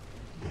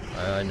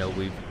 I know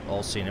we've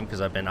all seen him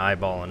because I've been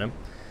eyeballing him.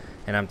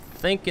 And I'm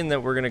thinking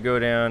that we're going to go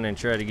down and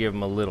try to give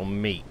him a little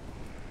meat.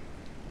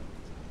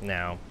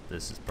 Now,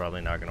 this is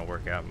probably not going to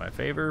work out in my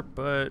favor,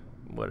 but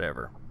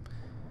whatever.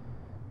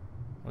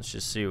 Let's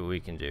just see what we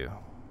can do.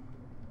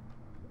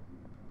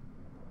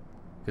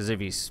 Because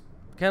if he's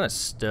kind of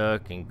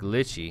stuck and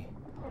glitchy...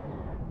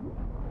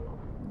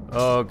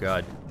 Oh,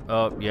 God.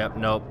 Oh, yep,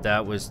 nope,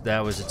 that was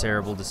a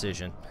terrible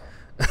decision.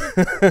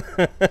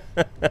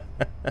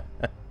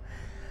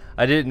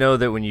 I didn't know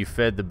that when you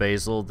fed the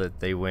basil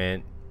that they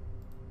went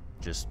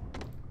just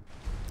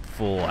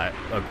full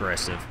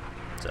aggressive.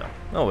 So,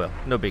 oh well,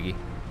 no biggie.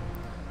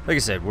 Like I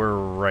said, we're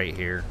right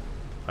here.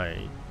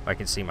 I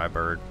can see my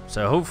bird.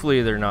 So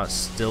hopefully they're not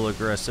still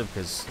aggressive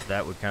because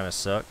that would kind of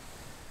suck.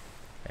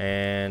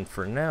 And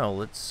for now,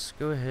 let's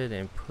go ahead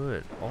and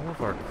put all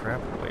of our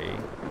crap away.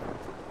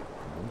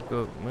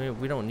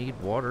 We don't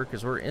need water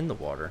because we're in the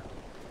water.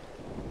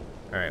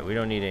 Alright, we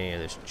don't need any of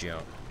this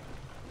junk.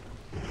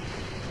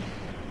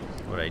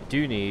 What I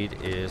do need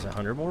is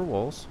 100 more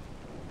walls.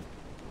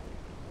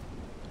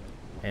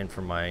 And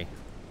for my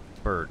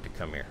bird to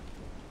come here.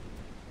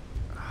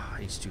 Ah,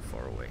 he's too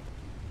far away.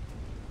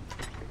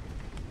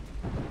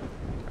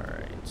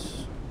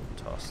 Alright,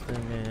 toss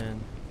them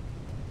in.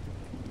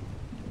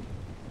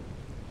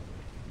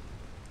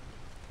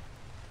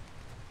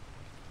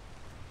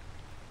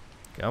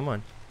 Come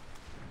on.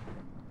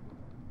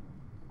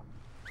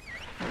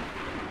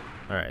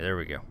 Alright, there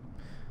we go.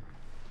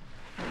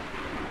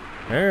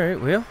 Alright,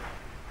 well,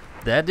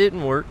 that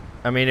didn't work.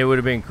 I mean, it would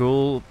have been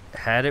cool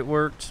had it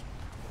worked,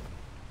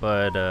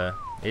 but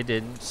it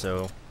didn't,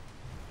 so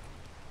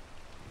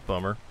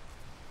bummer.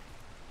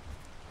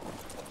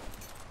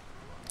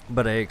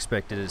 But I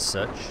expected as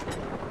such.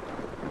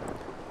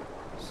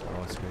 So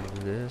let's go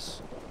do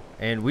this.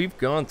 And we've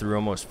gone through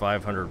almost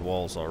 500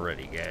 walls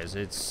already, guys.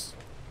 It's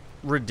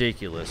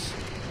ridiculous.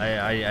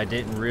 I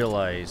didn't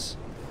realize.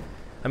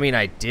 I mean,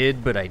 I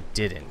did, but I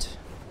didn't.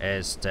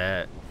 As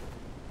that,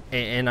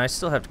 and I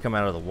still have to come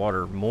out of the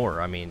water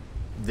more. I mean,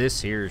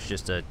 this here is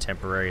just a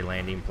temporary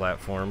landing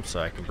platform, so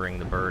I can bring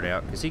the bird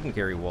out because he can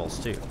carry walls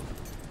too.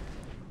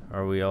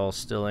 Are we all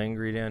still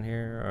angry down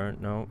here? Or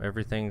no,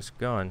 everything's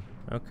gone.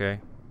 Okay.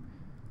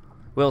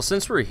 Well,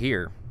 since we're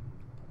here,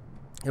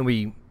 and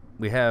we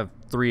have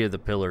 3 of the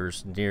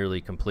pillars nearly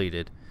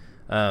completed,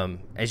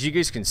 as you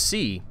guys can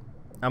see,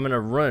 I'm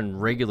gonna run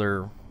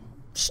regular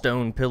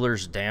stone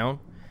pillars down,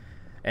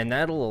 and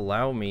that'll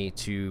allow me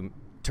to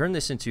turn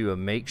this into a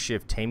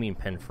makeshift taming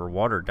pen for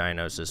water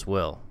dinos as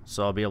well.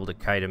 So I'll be able to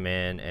kite them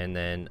in, and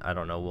then I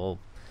don't know.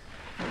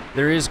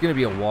 There is gonna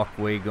be a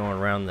walkway going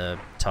around the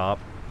top.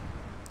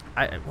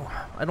 I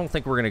don't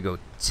think we're gonna go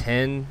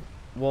 10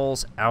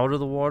 walls out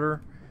of the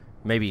water,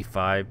 maybe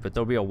 5, but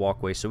there'll be a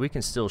walkway so we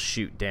can still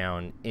shoot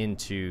down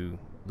into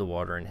the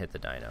water and hit the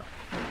dino.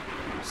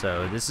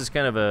 So this is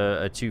kind of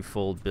a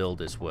twofold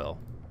build as well.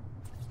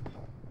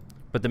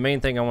 But the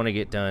main thing I want to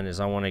get done is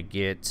I want to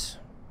get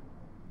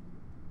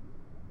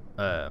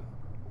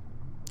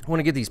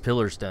these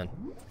pillars done.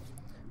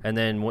 And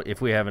then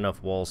if we have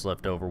enough walls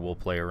left over, we'll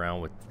play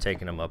around with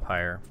taking them up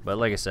higher. But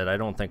like I said, I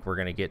don't think we're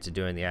going to get to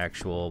doing the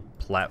actual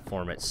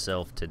platform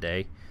itself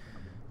today.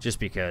 Just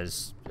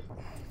because,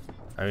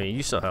 I mean,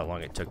 you saw how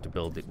long it took to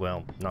build it.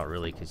 Well, not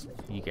really, because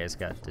you guys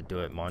got to do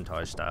it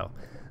montage style.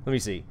 Let me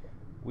see.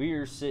 We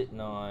are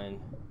sitting on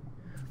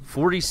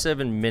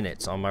 47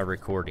 minutes on my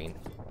recording.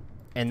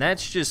 And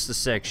that's just the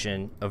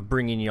section of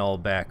bringing y'all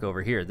back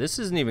over here. This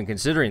isn't even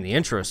considering the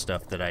intro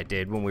stuff that I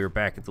did when we were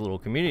back at the little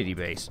community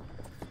base.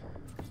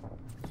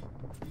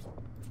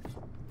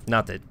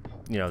 Not that,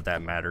 you know,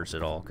 that matters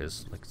at all,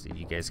 because like I said,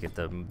 you guys get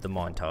the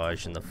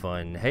montage and the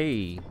fun.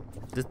 Hey,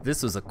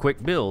 this was a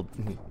quick build.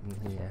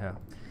 Yeah,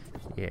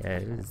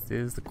 it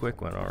is the quick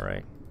one, all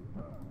right.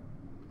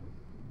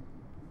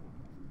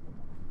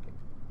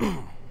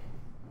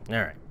 All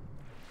right.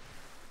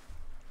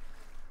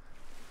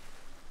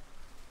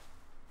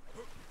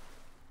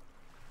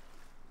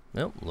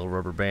 Nope, little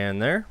rubber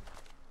band there.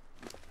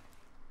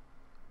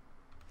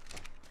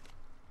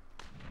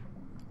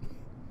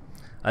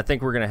 I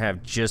think we're gonna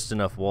have just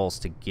enough walls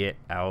to get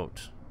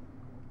out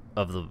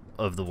of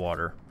the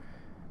water,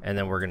 and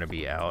then we're gonna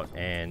be out.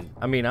 And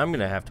I mean, I'm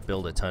gonna have to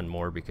build a ton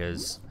more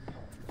because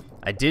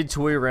I did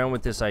toy around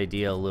with this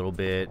idea a little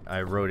bit.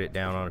 I wrote it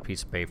down on a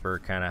piece of paper,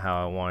 kind of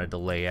how I wanted to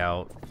lay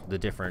out the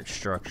different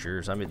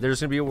structures. I mean,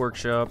 there's gonna be a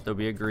workshop, there'll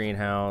be a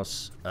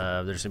greenhouse,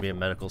 there's gonna be a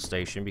medical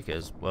station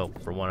because, well,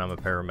 for one, I'm a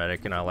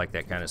paramedic and I like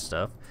that kind of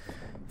stuff.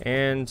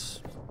 And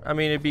I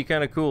mean, it'd be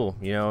kind of cool,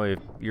 you know, if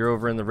you're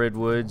over in the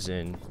redwoods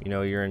and, you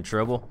know, you're in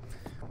trouble,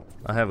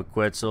 I'll have a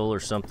Quetzal or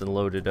something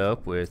loaded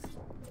up with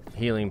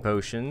healing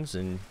potions,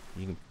 and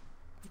you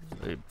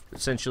can,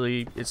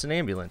 essentially, it's an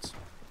ambulance.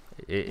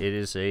 It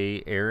is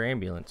a air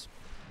ambulance.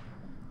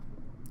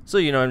 So,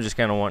 you know, I'm just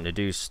kind of wanting to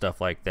do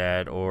stuff like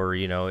that. Or,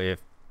 you know,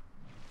 if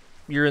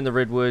you're in the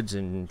redwoods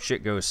and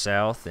shit goes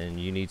south and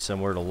you need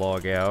somewhere to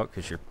log out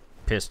because you're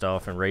pissed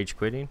off and rage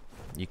quitting,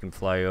 you can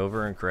fly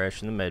over and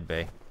crash in the med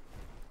bay.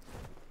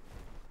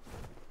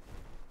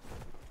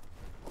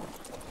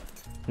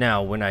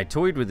 Now, when I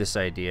toyed with this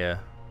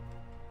idea,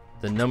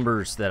 the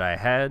numbers that I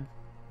had,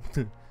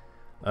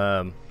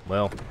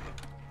 well,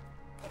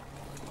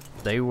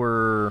 they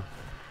were,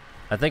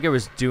 I think I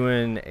was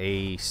doing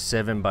a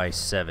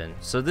 7x7.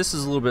 So this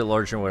is a little bit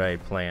larger than what I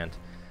had planned.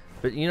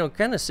 But, you know,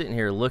 kind of sitting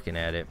here looking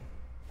at it,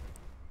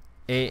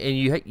 and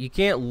you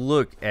can't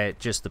look at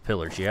just the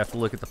pillars. You have to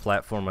look at the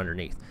platform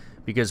underneath,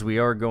 because we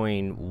are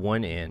going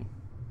one in,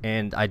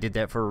 and I did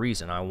that for a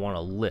reason. I want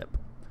a lip.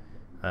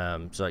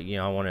 So, you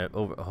know, I want to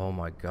oh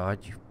my god,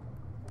 you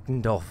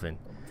fucking dolphin.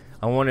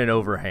 I want an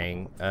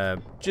overhang,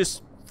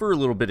 just for a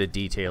little bit of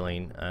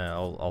detailing.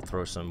 I'll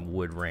throw some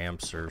wood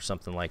ramps or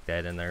something like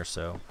that in there,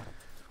 so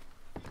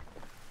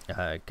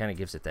it kind of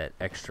gives it that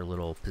extra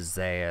little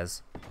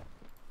pizzazz.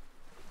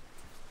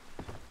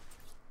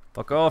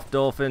 Fuck off,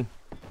 dolphin.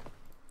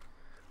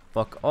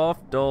 Fuck off,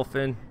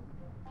 dolphin.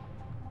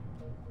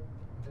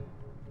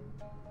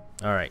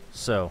 Alright,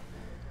 so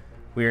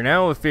we are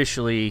now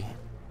officially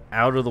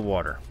out of the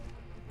water.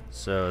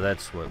 So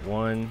that's what,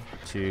 1,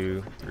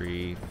 2,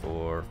 3,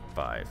 4,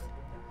 5.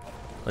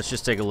 Let's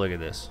just take a look at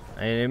this.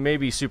 And it may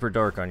be super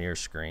dark on your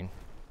screen.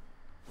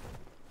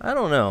 I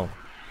don't know.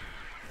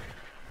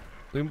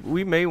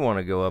 We may want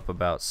to go up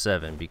about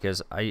 7,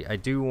 because I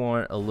do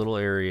want a little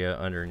area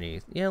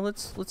underneath. Yeah,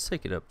 let's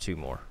take it up 2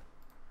 more.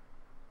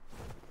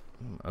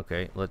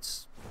 Okay,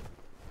 let's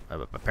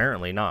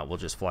apparently not. We'll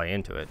just fly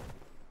into it.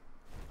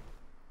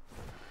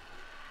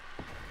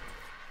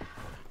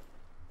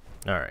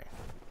 Alright.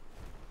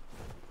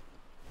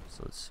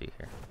 So let's see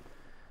here.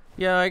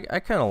 Yeah, I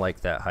kind of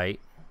like that height.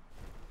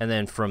 And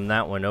then from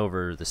that one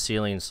over, the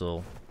ceilings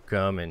will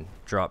come and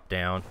drop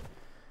down.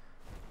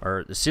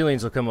 Or the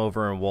ceilings will come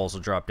over and walls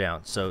will drop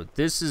down. So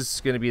this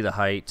is going to be the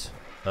height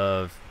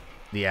of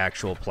the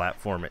actual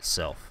platform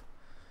itself.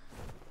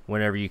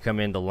 Whenever you come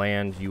into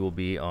land, you will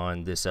be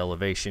on this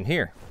elevation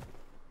here.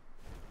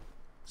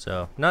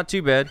 So, not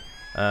too bad.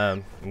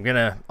 I'm going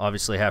to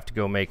obviously have to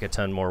go make a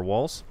ton more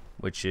walls,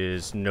 which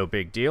is no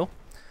big deal.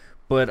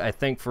 But I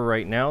think for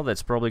right now,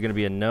 that's probably going to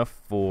be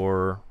enough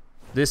for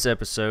this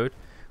episode.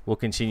 We'll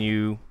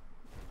continue,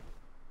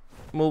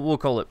 we'll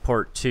call it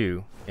part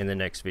 2 in the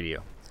next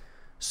video.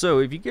 So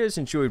if you guys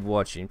enjoyed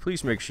watching,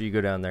 please make sure you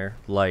go down there,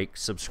 like,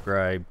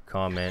 subscribe,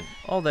 comment,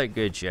 all that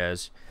good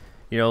jazz.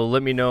 You know,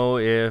 let me know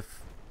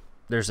if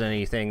there's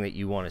anything that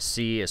you want to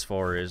see as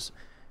far as,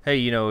 hey,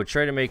 you know,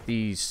 try to make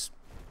these,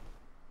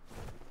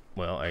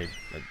 well,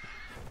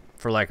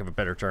 for lack of a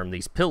better term,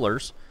 these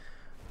pillars,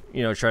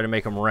 you know, try to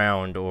make them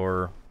round,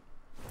 or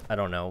I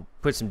don't know,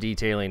 put some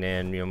detailing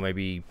in, you know,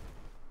 maybe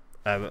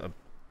a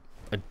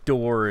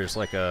door is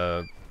like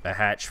a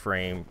hatch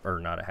frame, or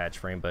not a hatch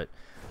frame, but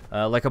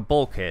like a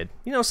bulkhead,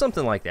 you know,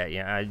 something like that.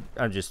 Yeah,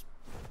 I'm just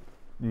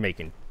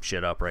making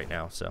shit up right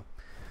now. So,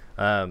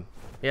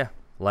 yeah,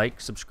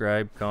 like,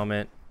 subscribe,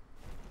 comment,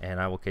 and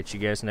I will catch you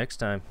guys next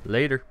time.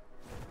 Later.